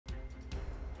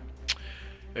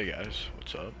Hey guys,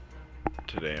 what's up?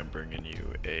 Today I'm bringing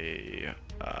you an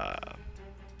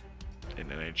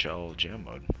NHL Jam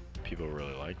mode. People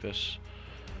really like this,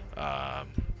 um,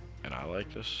 and I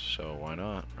like this, so why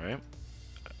not, right?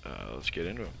 Let's get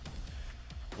into it.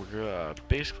 We're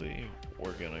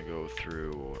gonna go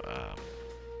through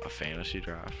a fantasy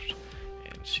draft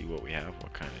and see what we have,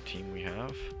 what kind of team we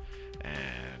have,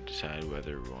 and decide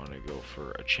whether we want to go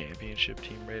for a championship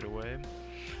team right away,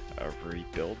 a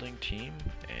rebuilding team,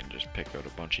 and just pick out a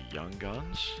bunch of young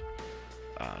guns,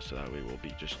 so that way we'll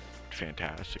be just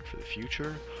fantastic for the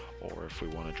future, or if we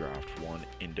want to draft one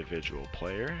individual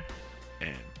player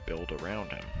and build around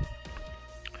him.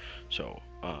 So,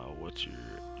 what's your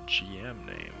GM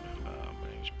name? My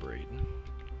name's Braden,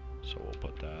 so we'll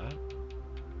put that.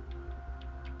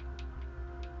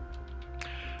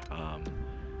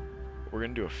 We're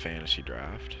gonna do a fantasy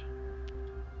draft.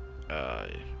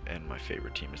 And my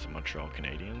favorite team is the Montreal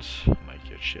Canadiens. Might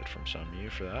get shit from some of you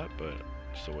for that, but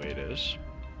it's the way it is.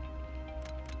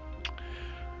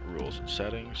 Rules and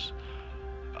settings.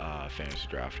 Fantasy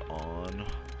draft on.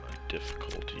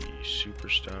 Difficulty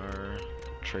superstar.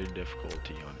 Trade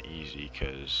difficulty on easy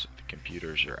because the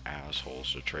computers are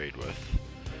assholes to trade with.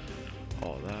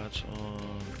 All that's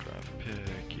on. Draft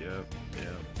pick. Yep.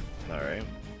 Alright.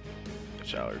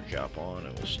 Salary cap on,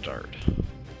 and we'll start.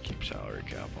 Keep salary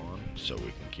cap on so we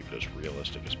can keep it as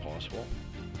realistic as possible.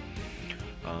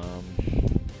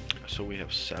 So we have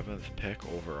 7th pick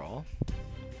overall.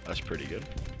 That's pretty good.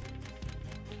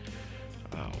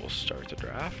 We'll start the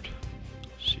draft.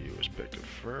 See who was picked at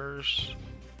first.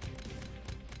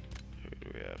 Who do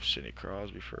we have? Sidney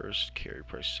Crosby first, Carey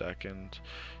Price second.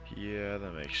 Yeah,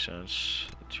 that makes sense.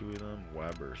 The two of them.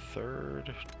 Weber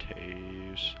third.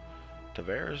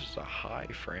 Tavares is a high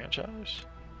franchise.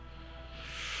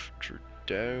 Drew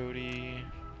Doughty.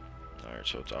 Alright,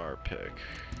 so it's our pick.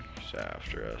 He's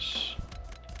after us.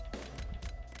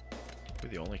 We're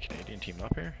the only Canadian team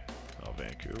up here? Oh,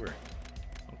 Vancouver.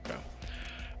 Okay.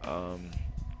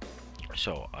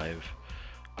 So I've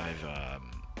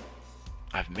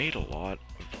made a lot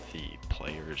of the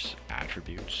players'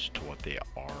 attributes to what they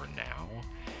are now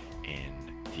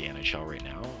in the NHL right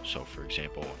now. So for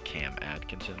example, Cam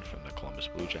Atkinson from the Columbus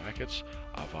Blue Jackets,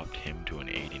 I've upped him to an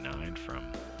 89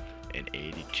 from an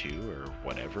 82 or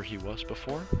whatever he was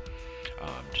before,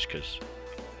 just because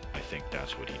I think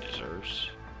that's what he deserves.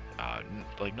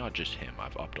 Like, not just him,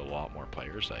 I've upped a lot more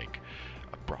players. Like,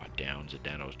 I brought down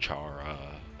Zdeno Chara,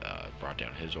 brought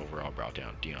down his overall, brought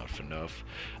down Dion Phaneuf.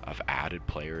 I've added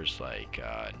players like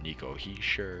Nico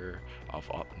Hischier. I've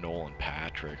upped Nolan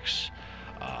Patrick's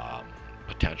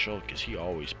potential, because he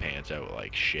always pans out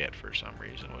like shit for some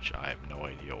reason, which I have no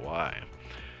idea why.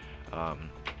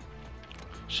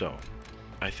 So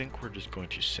I think we're just going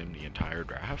to sim the entire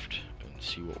draft and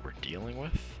see what we're dealing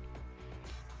with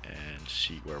and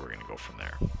see where we're going to go from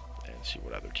there and see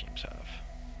what other teams have.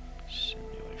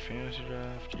 Simulate fantasy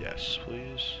draft, yes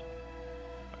please.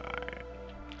 Alright,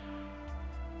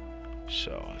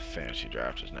 so the fantasy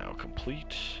draft is now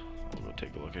complete. We'll go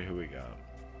take a look at who we got.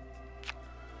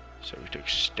 So we took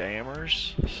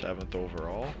Stammers, 7th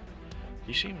overall.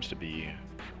 He seems to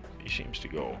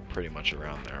go pretty much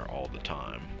around there all the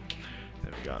time.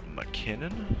 Then we got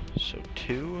McKinnon, so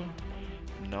 2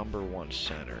 number 1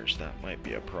 centers. That might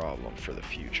be a problem for the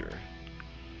future.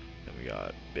 Then we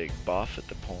got Big Buff at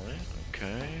the point,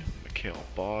 okay. Mikhail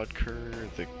Bodker,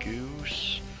 the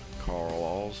Goose, Carl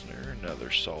Alsner,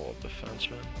 another solid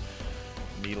defenseman.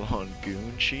 Milan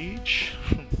Guncic,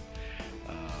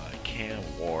 Cam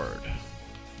Ward.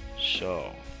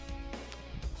 So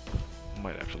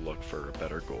might have to look for a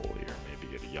better goalie, or maybe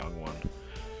get a young one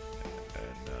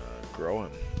and grow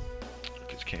him,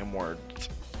 because Cam Ward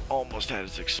almost had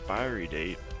his expiry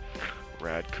date.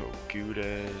 Radko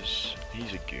Gudas,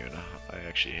 he's a goon. I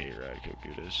actually hate Radko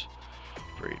Gudas.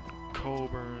 Braden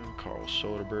Coburn, Carl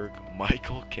Soderberg,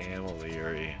 Michael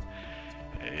Camilleri.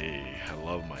 Hey, I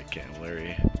love Mike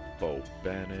Camilleri. Bo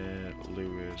Bennett,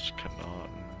 Lewis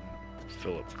Connaughton,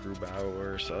 Philip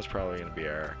Grubauer. So that's probably going to be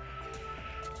our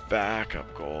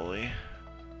backup goalie.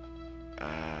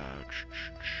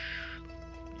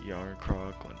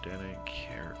 Yarncroc, Glendening,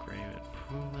 Eric Raymond,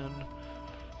 Poulin,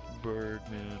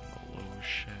 Bergman,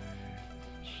 Maloshe.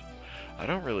 I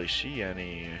don't really see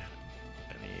any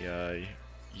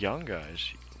young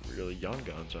guys, really young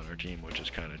guns on our team, which is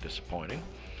kind of disappointing.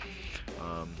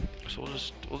 So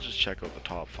we'll just check out the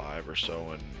top 5 or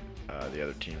so and the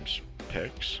other team's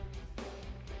picks.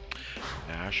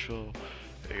 Nashville,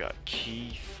 they got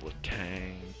Keith,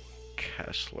 Letang,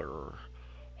 Kessler,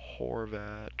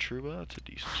 Horvat, Trouba. It's a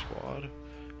decent squad.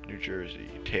 New Jersey,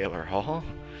 Taylor Hall,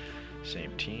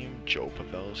 Same team, Joe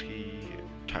Pavelski,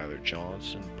 Tyler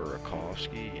Johnson,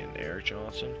 Burakovsky, and Eric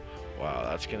Johnson. Wow,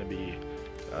 that's gonna be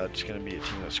a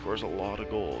team that scores a lot of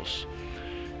goals.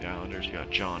 The Islanders, you got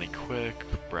Johnny Quick,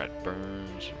 Brett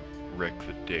Burns, Rick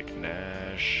the Dick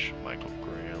Nash, Michael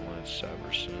Granlund,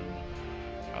 Severson.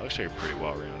 That looks like a pretty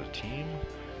well-rounded team.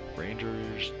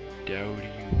 Rangers, Doughty,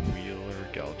 Wheeler,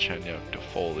 Galchenyuk,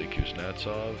 Toffoli,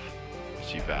 Kuznetsov.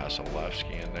 See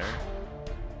Vasilevsky in there.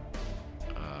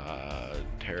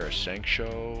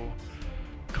 Tarasenko,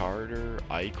 Carter,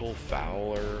 Eichel,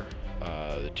 Fowler,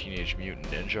 the Teenage Mutant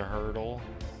Ninja Hurdle.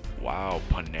 Wow,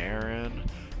 Panarin.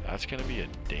 That's going to be a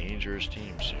dangerous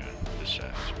team soon. This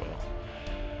ends well.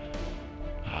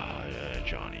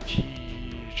 Johnny T,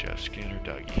 Jeff Skinner,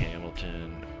 Dougie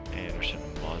Hamilton, Anderson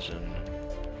Muzzin.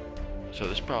 So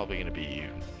this is probably going to be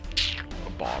a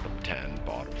bottom 10,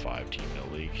 bottom 5 team in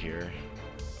the league here.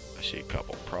 I see a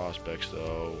couple prospects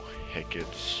though.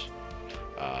 Hickett's.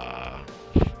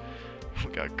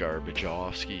 We got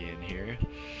Garbajowski in here.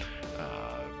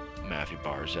 Matthew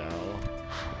Barzal.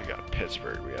 We got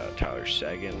Pittsburgh. We got Tyler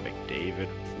Seguin, McDavid.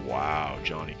 Wow,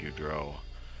 Johnny Gaudreau.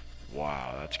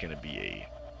 Wow, that's gonna be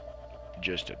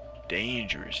just a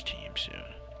dangerous team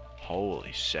soon.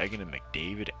 Holy, Seguin and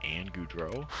McDavid and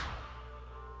Gaudreau.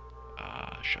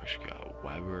 Sharks got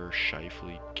Weber,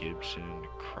 Scheifele, Gibson,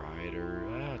 Kreider.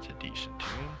 That's a decent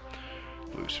team.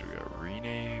 Blues, we got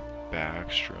Rene,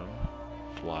 Backstrom,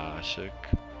 Vlasic,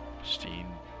 Steen,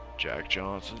 Jack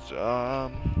Johnson.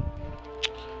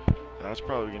 That's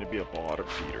probably going to be a bottom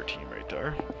feeder team right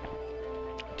there.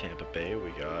 Tampa Bay, we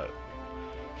got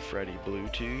Freddie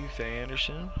Bluetooth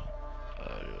Anderson,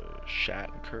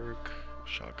 Shattenkirk,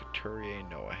 Sean Couturier,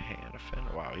 Noah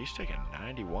Hannafin. Wow, he's taking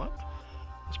 91?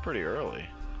 That's pretty early.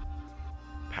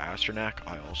 Pasternak,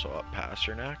 I also up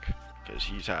Pasternak because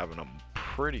he's having a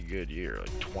pretty good year,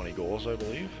 like 20 goals, I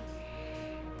believe.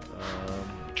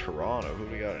 Toronto, who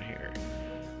do we got in here?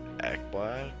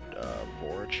 Ekblad,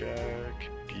 Voracek,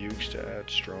 Bukestad,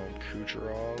 Strome,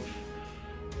 Kucherov,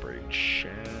 Braden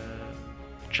Shen,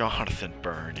 Jonathan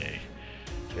Bernier.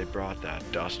 They brought that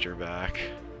duster back.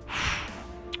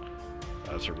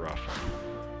 That's a rough one.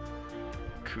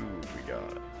 Couve, we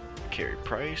got Carey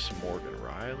Price, Morgan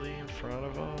Riley in front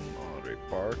of him, Andre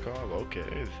Barkov.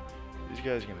 Okay, these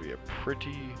guys are going to be a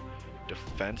pretty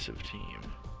defensive team.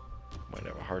 Might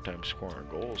have a hard time scoring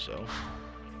goals though.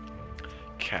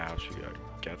 Caps, we got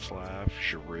Getzlaf,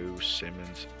 Giroux,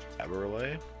 Simmons,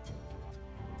 Eberle.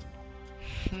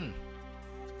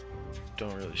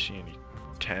 Don't really see any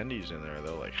tendies in there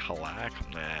though, like Halak.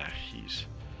 Nah, he's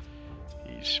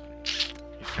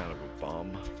kind of a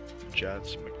bum.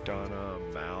 Jets,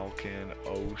 McDonough, Malkin,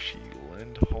 Oshie,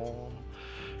 Lindholm,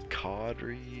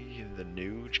 Kadri, the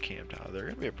Nuge, Cam Tower. They're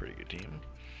gonna be a pretty good team.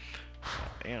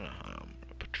 Anaheim,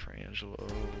 Petrangelo,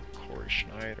 Corey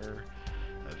Schneider,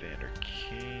 Evander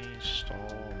Kane,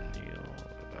 Stahl, Neal.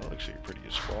 That looks like a pretty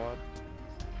good squad.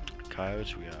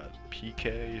 Coyotes, we got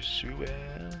PK,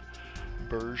 Subban,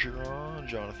 Bergeron,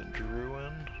 Jonathan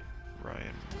Drouin,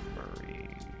 Ryan Murray.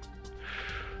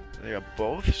 They got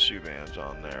both Subbans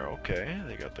on there. Okay,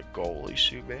 they got the goalie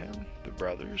Subban, the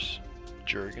brothers,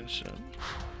 Jurgensen.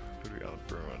 Who do we got?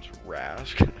 Bruins.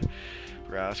 Rask.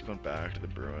 Rask went back to the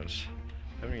Bruins.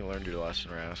 Haven't you learned your lesson,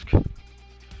 Rask?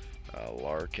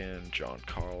 Larkin, John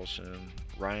Carlson,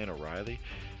 Ryan O'Reilly.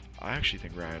 I actually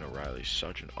think Ryan O'Reilly's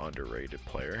such an underrated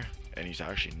player, and he's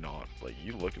actually not. Like,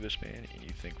 you look at this man and you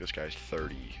think this guy's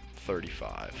 30,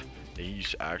 35.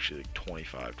 He's actually like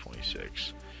 25,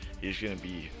 26. He's gonna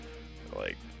be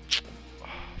like,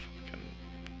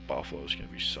 Buffalo's gonna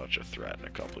be such a threat in a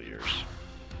couple of years.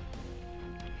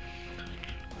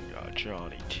 We got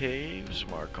Johnny Taves,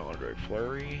 Marc-Andre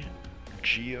Fleury,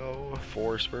 Gio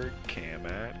Forsberg, Cam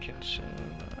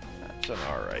Atkinson. That's an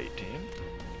alright team.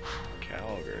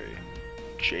 Calgary,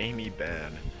 Jamie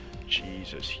Benn.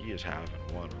 Jesus, he is having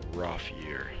one rough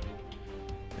year.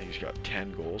 I think he's got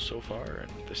 10 goals so far,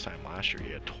 and this time last year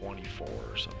he had 24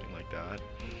 or something like that.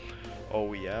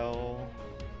 OEL,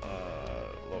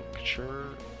 Couture,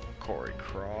 Corey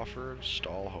Crawford,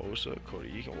 Stahlhosa, Cody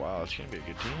Eakin. Wow, that's going to be a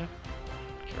good team.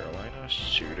 Carolina,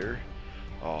 Suter.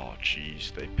 Oh,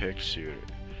 jeez, they picked Suter.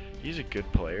 He's a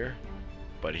good player,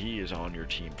 but he is on your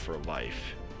team for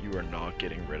life. You are not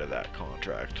getting rid of that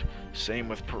contract. Same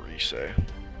with Parise.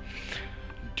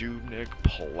 Dubnik,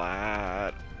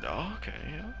 Platt. Oh, okay,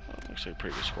 yeah, that looks like a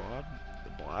pretty good squad.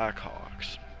 The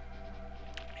Blackhawks.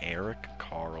 Eric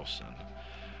Carlson.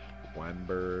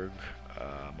 Wemberg.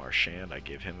 Marchand, I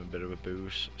give him a bit of a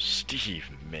boost. Steve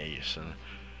Mason.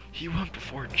 He went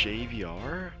before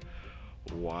JVR?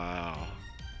 Wow.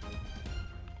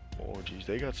 Oh, geez,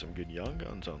 they got some good young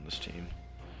guns on this team.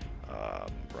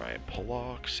 Ryan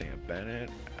Pollock, Sam Bennett,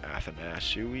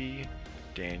 Athanasui,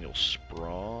 Daniel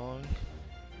Sprong,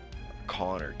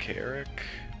 Connor Carrick.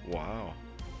 Wow.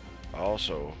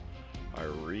 Also, I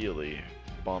really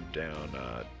bumped down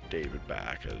David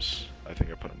Backus. I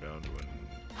think I put him down to an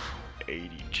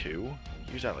 82.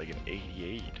 He was at like an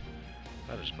 88.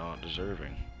 That is not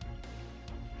deserving.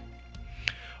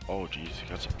 Oh geez, he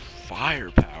got some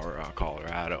firepower on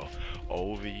Colorado.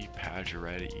 Ovi,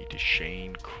 Pacioretty,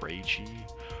 Duchesne, Krejci.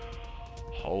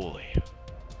 Holy.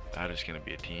 That is going to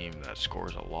be a team that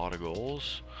scores a lot of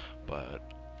goals,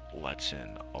 but lets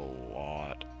in a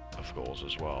lot of goals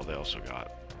as well. They also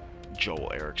got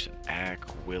Joel Eriksson, Ack,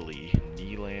 Willie,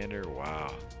 Nylander.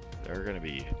 Wow. They're going to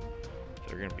be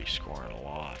scoring a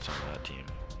lot on that team.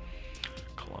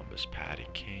 Columbus, Patty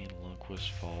Kane,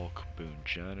 Lundqvist, Falk, Boone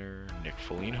Jenner, Nick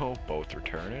Foligno, both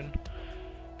returning.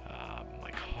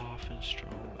 Mike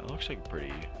Hoffenstrom. That looks like a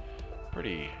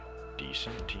pretty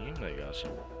decent team. They got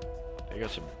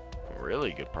some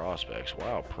really good prospects.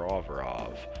 Wow,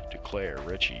 Provorov, Duclair,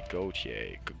 Richie,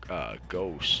 Gauthier,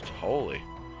 Ghost. Holy.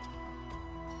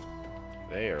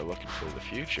 They are looking for the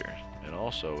future and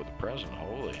also the present.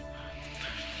 Holy.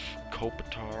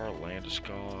 Kopitar,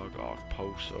 Landeskog,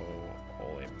 Okposo,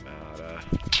 Olimata.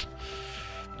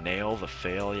 Nail the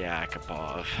fail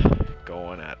Yakupov,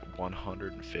 going at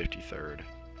 153rd.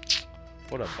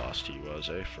 What a bust he was,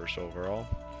 eh? First overall.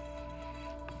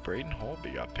 Braden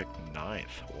Holtby got picked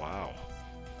 9th. Wow.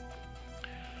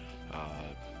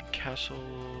 Kessel,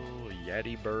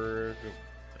 Yetiberg,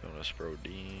 Jonas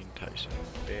Brodin, Tyson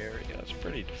Barrie. Yeah, it's a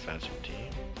pretty defensive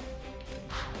team.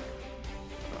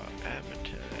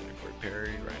 Edmonton, Corey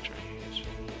Perry, Rancho Hayes.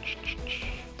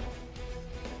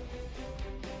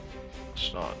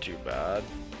 It's not too bad.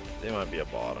 They might be a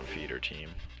bottom feeder team.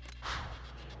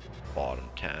 Bottom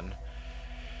 10.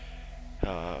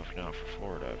 Now for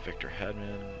Florida, Victor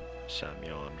Hedman,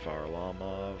 Semyon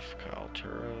Varlamov, Kyle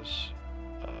Turris,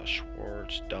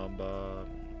 Schwartz, Dumba.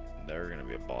 They're going to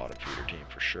be a bottom feeder team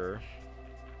for sure.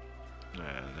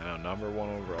 And now number 1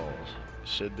 overall,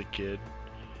 Sid the Kid,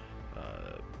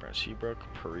 Brent Seabrook,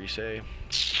 Parise.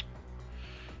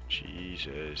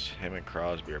 Jesus, him and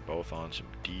Crosby are both on some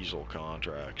diesel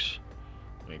contracts.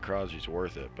 I mean, Crosby's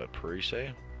worth it, but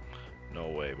Parise? No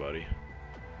way, buddy.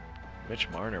 Mitch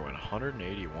Marner went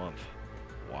 181th.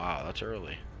 Wow, that's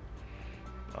early.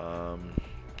 We got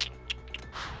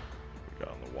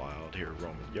on the Wild here.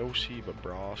 Roman Josi,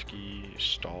 Bobrovsky,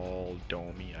 Stahl,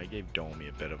 Domi. I gave Domi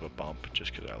a bit of a bump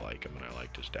just because I like him and I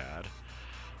liked his dad.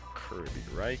 Kirby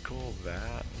Reichel,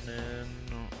 Vatanen,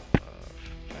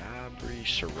 Fabry,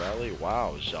 Sorelli.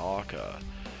 Wow, Zaka.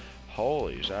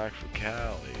 Holy, Zach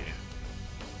Fucali.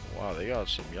 Wow, they got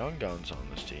some young guns on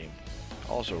this team.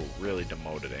 Also really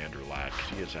demoted Andrew Lack because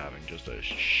he is having just a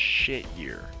shit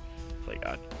year. Like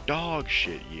a dog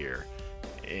shit year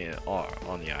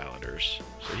on the Islanders.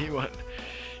 So he went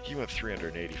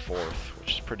 384th,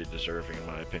 which is pretty deserving in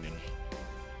my opinion.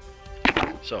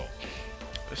 So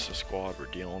this is the squad we're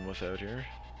dealing with out here.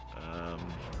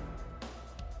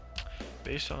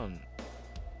 Based on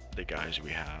the guys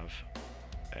we have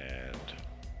and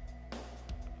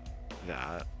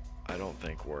that, I don't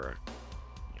think we're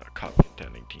a cup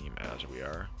contending team as we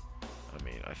are. I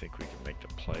mean, I think we can make the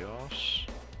playoffs,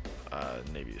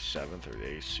 maybe the 7th or the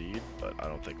 8th seed, but I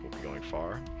don't think we'll be going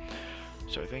far.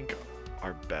 So I think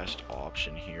our best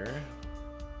option here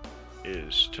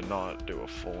is to not do a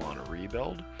full-on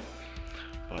rebuild,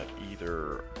 but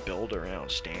either build around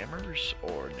Stammers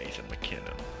or Nathan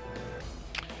MacKinnon.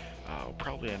 We'll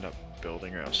probably end up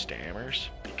building around Stammers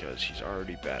because he's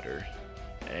already better,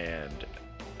 and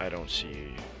I don't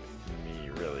see me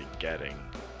really getting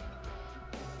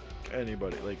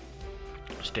anybody. Like,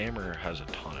 Stammer has a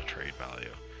ton of trade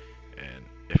value, and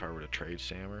if I were to trade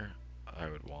Stammer, I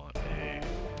would want a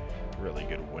really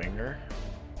good winger,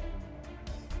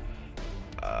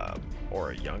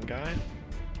 or a young guy,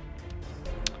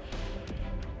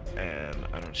 and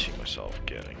I don't see myself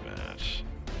getting that.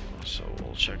 So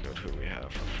we'll check out who we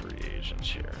have for free agents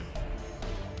here.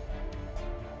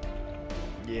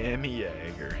 Yami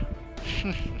Yager.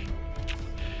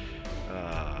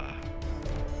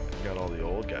 Got all the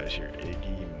old guys here.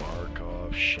 Iggy,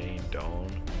 Markov, Shane Doan.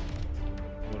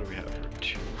 What do we have for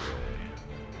two-way?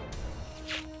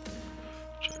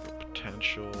 Check out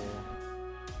potential.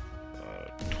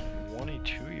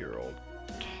 22-year-old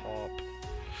top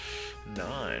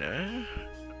 9, eh?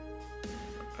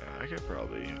 I could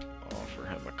probably offer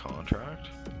him a contract.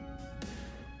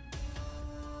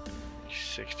 He's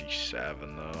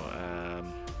 67 though.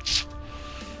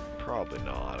 Probably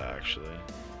not actually.